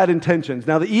 bad intentions.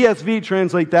 Now the ESV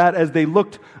translate that as they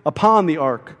looked upon the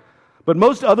ark. But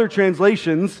most other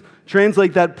translations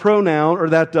translate that pronoun or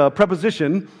that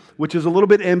preposition, which is a little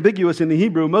bit ambiguous in the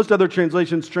Hebrew. Most other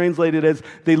translations translate it as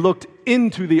they looked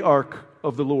into the ark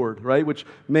of the Lord, right? Which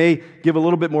may give a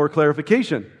little bit more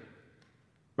clarification.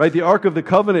 Right? The Ark of the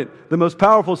Covenant, the most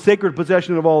powerful sacred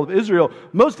possession of all of Israel.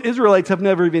 Most Israelites have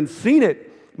never even seen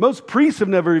it. Most priests have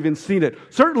never even seen it.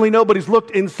 Certainly nobody's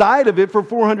looked inside of it for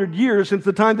 400 years since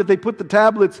the time that they put the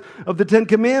tablets of the Ten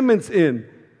Commandments in.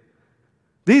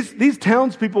 These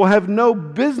townspeople have no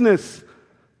business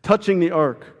touching the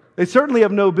ark. They certainly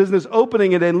have no business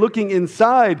opening it and looking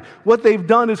inside. What they've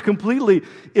done is completely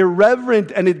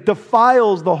irreverent and it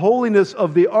defiles the holiness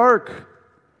of the ark.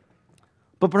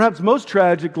 But perhaps most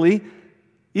tragically,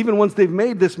 even once they've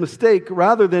made this mistake,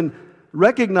 rather than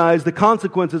recognize the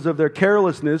consequences of their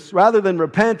carelessness, rather than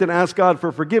repent and ask God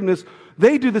for forgiveness,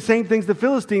 they do the same things the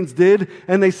Philistines did,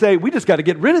 and they say, we just got to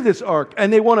get rid of this ark,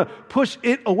 and they want to push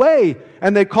it away,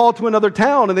 and they call to another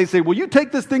town, and they say, well, you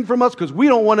take this thing from us because we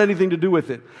don't want anything to do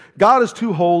with it. God is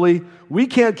too holy. We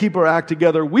can't keep our act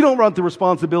together. We don't want the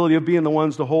responsibility of being the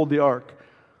ones to hold the ark.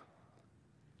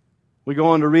 We go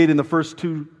on to read in the first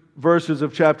two verses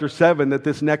of chapter 7 that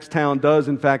this next town does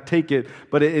in fact take it,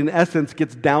 but it in essence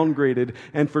gets downgraded,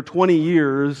 and for 20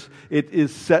 years it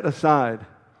is set aside.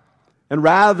 And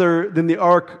rather than the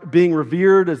ark being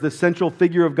revered as the central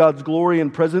figure of God's glory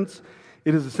and presence,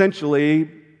 it is essentially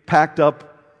packed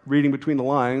up, reading between the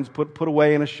lines, put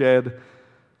away in a shed.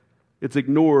 It's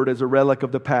ignored as a relic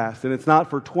of the past. And it's not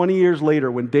for 20 years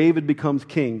later, when David becomes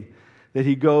king, that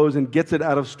he goes and gets it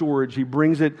out of storage. He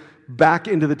brings it back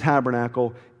into the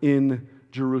tabernacle in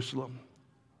Jerusalem.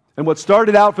 And what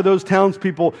started out for those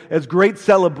townspeople as great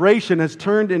celebration has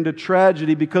turned into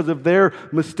tragedy because of their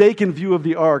mistaken view of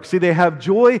the ark. See, they have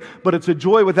joy, but it's a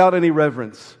joy without any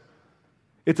reverence.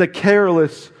 It's a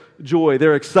careless joy.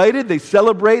 They're excited, they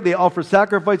celebrate, they offer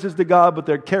sacrifices to God, but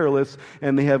they're careless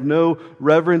and they have no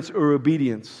reverence or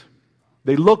obedience.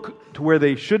 They look to where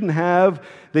they shouldn't have,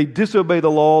 they disobey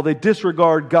the law, they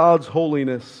disregard God's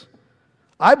holiness.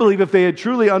 I believe if they had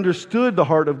truly understood the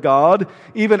heart of God,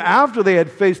 even after they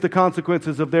had faced the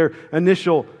consequences of their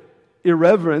initial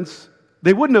irreverence,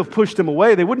 they wouldn't have pushed him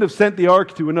away. They wouldn't have sent the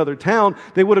ark to another town.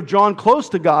 They would have drawn close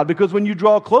to God, because when you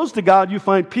draw close to God, you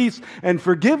find peace and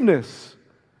forgiveness.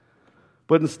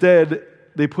 But instead,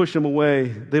 they push him away.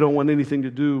 They don't want anything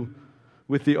to do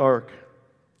with the ark.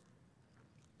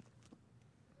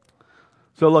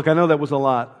 So look, I know that was a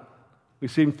lot.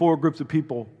 We've seen four groups of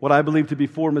people, what I believe to be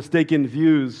four mistaken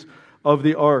views of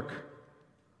the ark.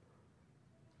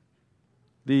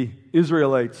 The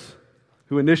Israelites,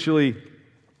 who initially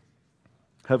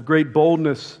have great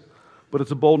boldness, but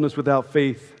it's a boldness without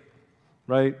faith,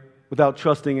 right? Without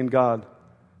trusting in God.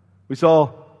 We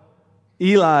saw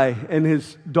Eli and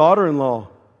his daughter-in-law,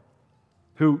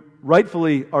 who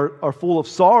rightfully are full of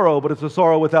sorrow, but it's a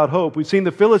sorrow without hope. We've seen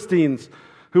the Philistines,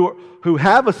 who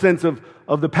have a sense of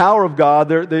the power of God.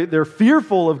 They're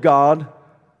fearful of God,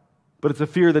 but it's a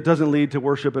fear that doesn't lead to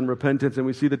worship and repentance. And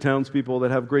we see the townspeople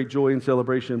that have great joy and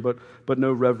celebration, but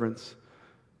no reverence.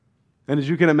 And as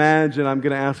you can imagine, I'm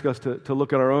going to ask us to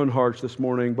look at our own hearts this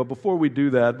morning. But before we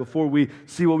do that, before we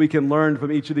see what we can learn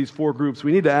from each of these four groups,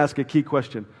 we need to ask a key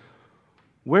question.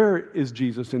 Where is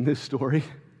Jesus in this story?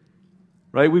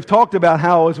 Right? We've talked about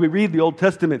how as we read the Old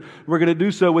Testament, we're going to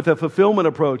do so with a fulfillment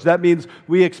approach. That means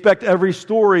we expect every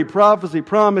story, prophecy,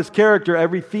 promise, character,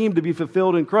 every theme to be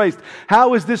fulfilled in Christ.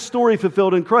 How is this story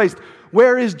fulfilled in Christ?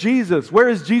 Where is Jesus? Where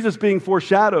is Jesus being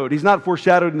foreshadowed? He's not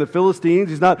foreshadowed in the Philistines.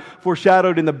 He's not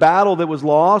foreshadowed in the battle that was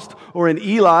lost or in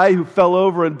Eli who fell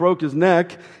over and broke his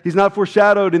neck. He's not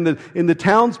foreshadowed in the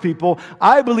townspeople.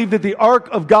 I believe that the Ark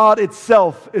of God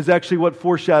itself is actually what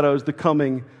foreshadows the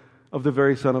coming of the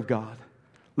very Son of God.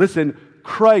 Listen,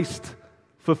 Christ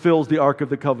fulfills the Ark of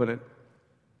the Covenant.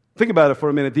 Think about it for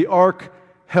a minute. The Ark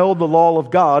held the law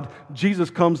of God. Jesus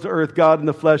comes to earth, God in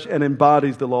the flesh, and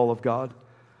embodies the law of God.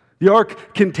 The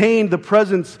Ark contained the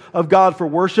presence of God for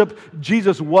worship.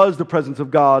 Jesus was the presence of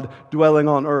God dwelling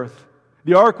on earth.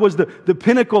 The Ark was the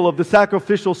pinnacle of the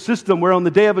sacrificial system where on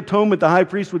the Day of Atonement the high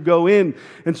priest would go in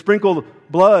and sprinkle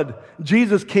blood.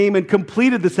 Jesus came and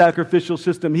completed the sacrificial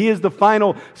system. He is the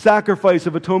final sacrifice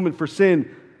of atonement for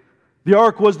sin. The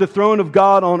Ark was the throne of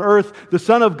God on earth. The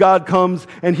Son of God comes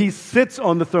and He sits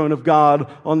on the throne of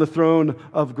God, on the throne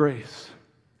of grace.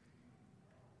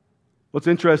 What's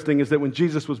interesting is that when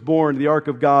Jesus was born, the Ark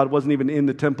of God wasn't even in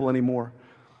the temple anymore.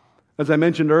 As I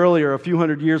mentioned earlier, a few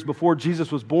hundred years before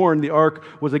Jesus was born, the Ark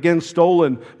was again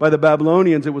stolen by the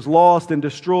Babylonians. It was lost and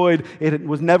destroyed. It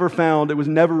was never found. It was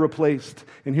never replaced.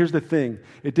 And here's the thing,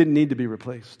 it didn't need to be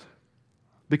replaced.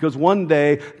 Because one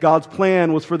day, God's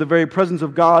plan was for the very presence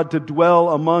of God to dwell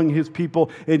among His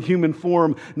people in human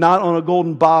form, not on a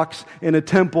golden box in a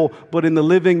temple, but in the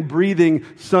living, breathing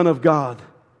Son of God.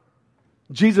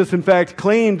 Jesus, in fact,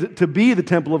 claimed to be the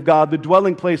temple of God, the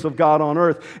dwelling place of God on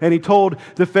earth. And He told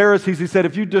the Pharisees, He said,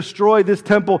 if you destroy this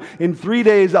temple, in 3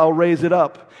 days I'll raise it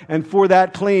up. And for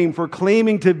that claim, for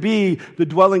claiming to be the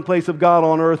dwelling place of God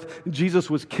on earth, Jesus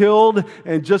was killed,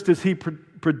 and just as He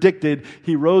predicted,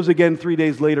 He rose again 3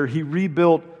 days later. He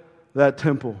rebuilt that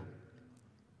temple.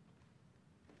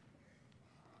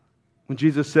 When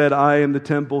Jesus said, I am the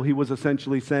temple, He was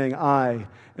essentially saying, I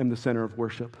am the center of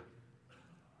worship.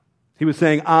 He was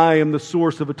saying, I am the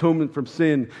source of atonement from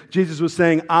sin. Jesus was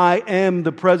saying, I am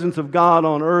the presence of God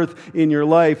on earth in your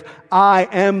life. I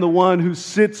am the one who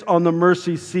sits on the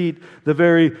mercy seat, the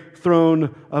very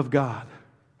throne of God.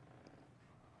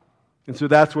 And so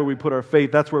that's where we put our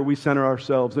faith. That's where we center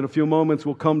ourselves. In a few moments,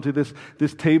 we'll come to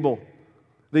this table,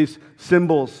 these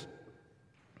symbols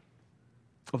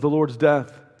of the Lord's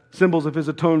death, symbols of His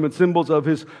atonement, symbols of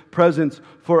His presence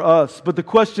for us. But the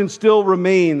question still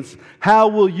remains, how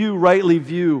will you rightly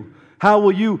view, how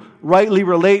will you rightly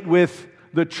relate with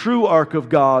the true Ark of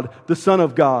God, the Son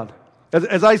of God?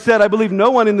 As I said, I believe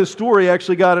no one in this story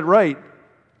actually got it right.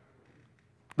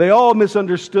 They all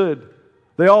misunderstood.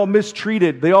 They all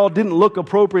mistreated. They all didn't look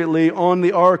appropriately on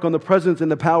the ark, on the presence and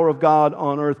the power of God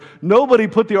on earth. Nobody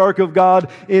put the Ark of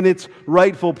God in its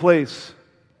rightful place.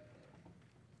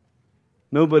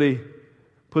 Nobody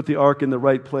put the ark in the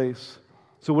right place.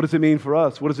 So what does it mean for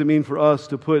us? What does it mean for us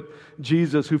to put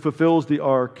Jesus, who fulfills the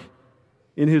ark,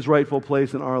 in His rightful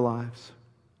place in our lives?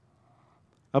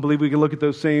 I believe we can look at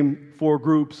those same four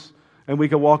groups and we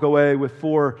can walk away with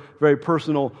four very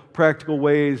personal, practical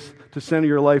ways to center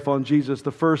your life on Jesus.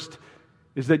 The first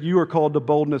is that you are called to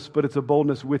boldness, but it's a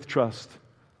boldness with trust.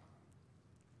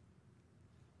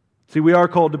 See, we are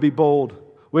called to be bold.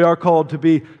 We are called to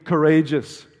be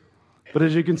courageous. But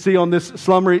as you can see on this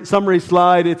summary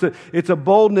slide, it's a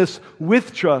boldness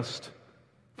with trust.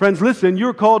 Friends, listen,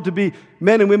 you're called to be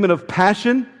men and women of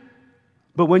passion,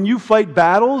 but when you fight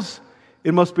battles,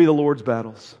 it must be the Lord's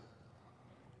battles.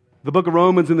 The book of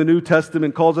Romans in the New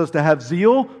Testament calls us to have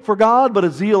zeal for God, but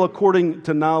a zeal according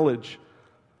to knowledge.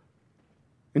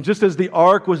 And just as the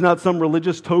ark was not some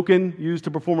religious token used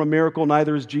to perform a miracle,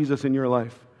 neither is Jesus in your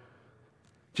life.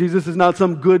 Jesus is not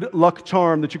some good luck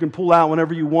charm that you can pull out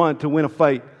whenever you want to win a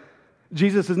fight.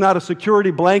 Jesus is not a security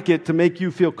blanket to make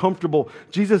you feel comfortable.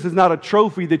 Jesus is not a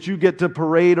trophy that you get to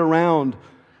parade around.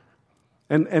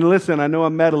 And listen, I know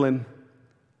I'm meddling,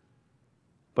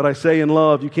 but I say in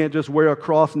love, you can't just wear a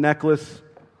cross necklace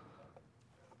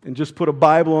and just put a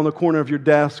Bible on the corner of your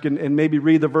desk and maybe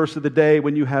read the verse of the day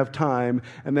when you have time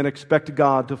and then expect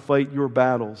God to fight your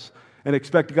battles. And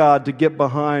expect God to get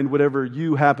behind whatever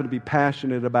you happen to be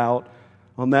passionate about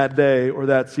on that day or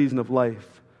that season of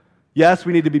life. Yes,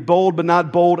 we need to be bold, but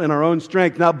not bold in our own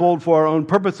strength, not bold for our own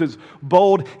purposes,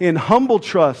 bold in humble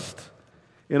trust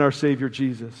in our Savior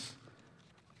Jesus.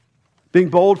 Being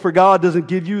bold for God doesn't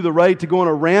give you the right to go on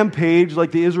a rampage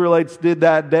like the Israelites did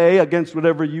that day against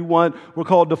whatever you want. We're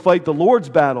called to fight the Lord's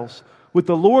battles with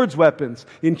the Lord's weapons,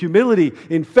 in humility,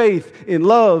 in faith, in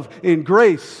love, in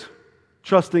grace,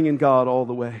 trusting in God all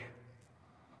the way.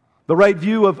 The right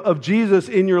view of Jesus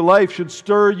in your life should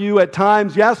stir you at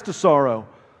times, yes, to sorrow,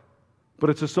 but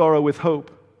it's a sorrow with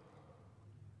hope.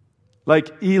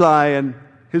 Like Eli and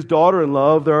his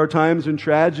daughter-in-law, there are times when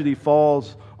tragedy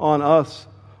falls on us,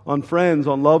 on friends,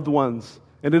 on loved ones,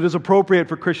 and it is appropriate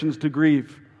for Christians to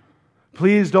grieve.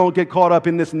 Please don't get caught up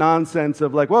in this nonsense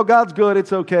of like, well, God's good,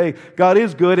 it's okay. God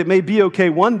is good, it may be okay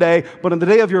one day, but on the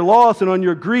day of your loss and on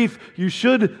your grief, you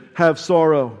should have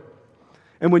sorrow.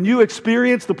 And when you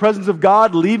experience the presence of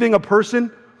God leaving a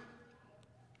person,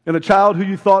 and a child who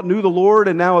you thought knew the Lord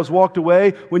and now has walked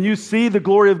away, when you see the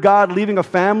glory of God leaving a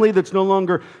family that's no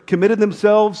longer committed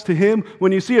themselves to Him,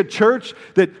 when you see a church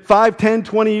that 5, 10,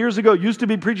 20 years ago used to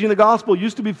be preaching the gospel,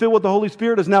 used to be filled with the Holy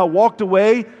Spirit, has now walked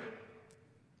away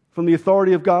from the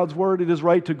authority of God's Word, it is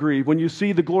right to grieve. When you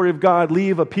see the glory of God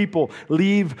leave a people,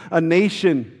 leave a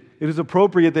nation, it is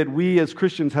appropriate that we as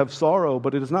Christians have sorrow,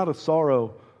 but it is not a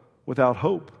sorrow without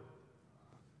hope.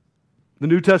 The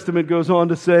New Testament goes on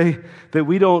to say that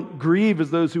we don't grieve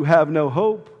as those who have no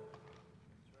hope.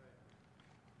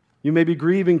 You may be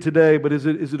grieving today, but is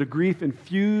it a grief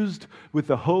infused with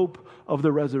the hope of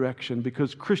the resurrection?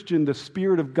 Because, Christian, the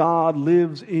Spirit of God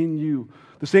lives in you.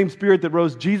 The same Spirit that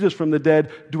rose Jesus from the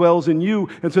dead dwells in you.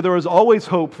 And so there is always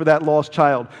hope for that lost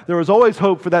child. There is always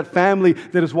hope for that family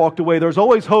that has walked away. There's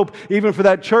always hope even for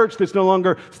that church that's no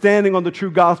longer standing on the true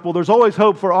gospel. There's always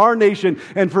hope for our nation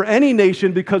and for any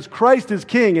nation because Christ is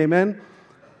King. Amen?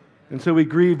 And so we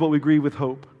grieve, but we grieve with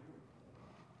hope.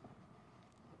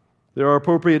 There are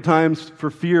appropriate times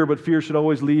for fear, but fear should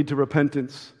always lead to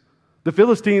repentance. The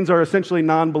Philistines are essentially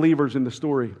non-believers in the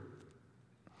story.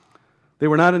 They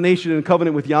were not a nation in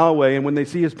covenant with Yahweh, and when they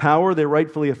see His power, they're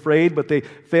rightfully afraid, but they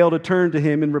fail to turn to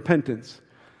Him in repentance.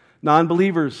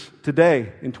 Non-believers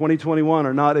today, in 2021,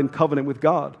 are not in covenant with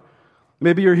God.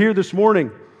 Maybe you're here this morning,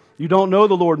 you don't know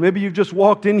the Lord. Maybe you've just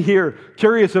walked in here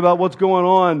curious about what's going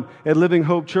on at Living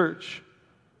Hope Church.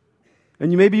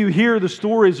 And maybe you hear the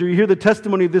stories or you hear the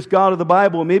testimony of this God of the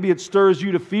Bible, and maybe it stirs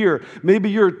you to fear. Maybe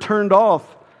you're turned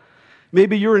off.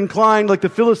 Maybe you're inclined, like the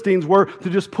Philistines were, to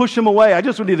just push Him away. I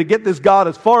just need to get this God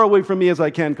as far away from me as I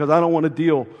can because I don't want to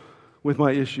deal with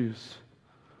my issues.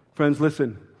 Friends,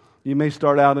 listen. You may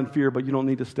start out in fear, but you don't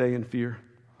need to stay in fear.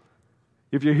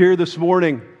 If you're here this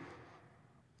morning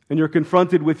and you're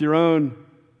confronted with your own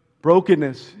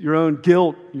brokenness, your own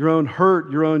guilt, your own hurt,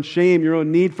 your own shame, your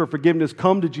own need for forgiveness,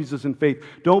 come to Jesus in faith.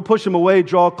 Don't push Him away.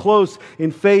 Draw close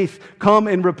in faith. Come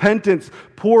in repentance.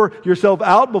 Pour yourself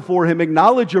out before Him.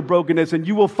 Acknowledge your brokenness, and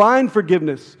you will find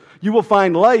forgiveness. You will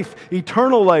find life,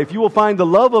 eternal life. You will find the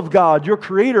love of God, your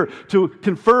Creator, to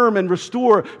confirm and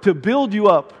restore, to build you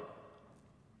up.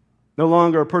 No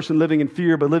longer a person living in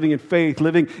fear, but living in faith,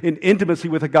 living in intimacy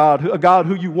with a God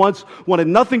who you once wanted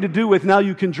nothing to do with. Now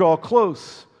you can draw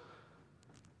close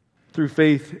through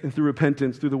faith and through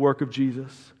repentance, through the work of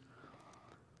Jesus.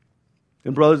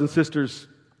 And brothers and sisters,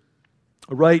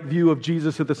 a right view of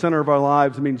Jesus at the center of our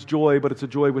lives means joy, but it's a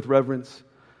joy with reverence.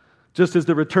 Just as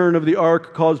the return of the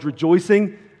ark caused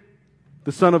rejoicing,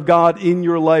 the Son of God in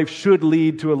your life should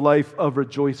lead to a life of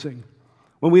rejoicing.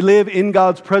 When we live in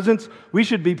God's presence, we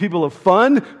should be people of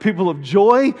fun, people of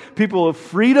joy, people of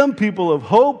freedom, people of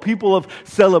hope, people of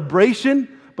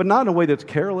celebration, but not in a way that's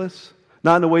careless,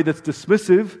 not in a way that's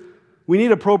dismissive. We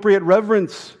need appropriate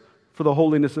reverence for the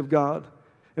holiness of God.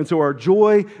 And so our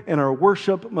joy and our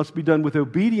worship must be done with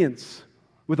obedience,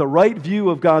 with a right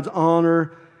view of God's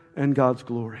honor and God's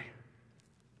glory.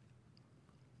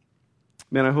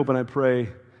 Man, I hope and I pray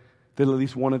that at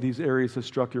least one of these areas has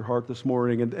struck your heart this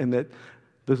morning and that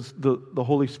the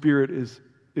Holy Spirit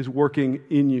is working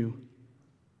in you.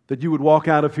 That you would walk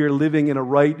out of here living in a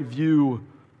right view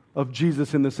of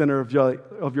Jesus in the center of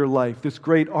your life. This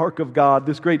great Ark of God,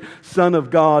 this great Son of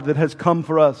God that has come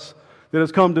for us, that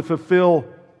has come to fulfill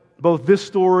both this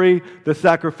story, the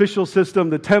sacrificial system,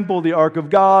 the temple, the Ark of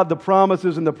God, the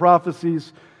promises and the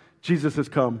prophecies. Jesus has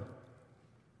come.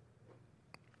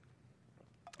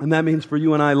 And that means for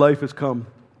you and I, life has come.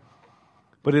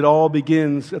 But it all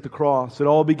begins at the cross. It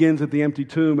all begins at the empty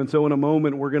tomb. And so in a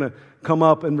moment, we're going to come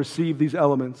up and receive these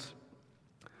elements.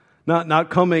 Not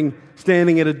coming,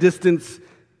 standing at a distance,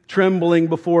 trembling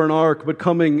before an ark, but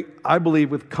coming, I believe,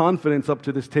 with confidence up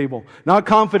to this table. Not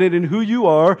confident in who you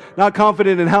are, not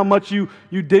confident in how much you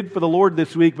did for the Lord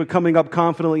this week, but coming up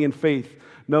confidently in faith,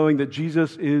 knowing that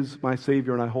Jesus is my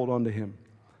Savior and I hold on to Him.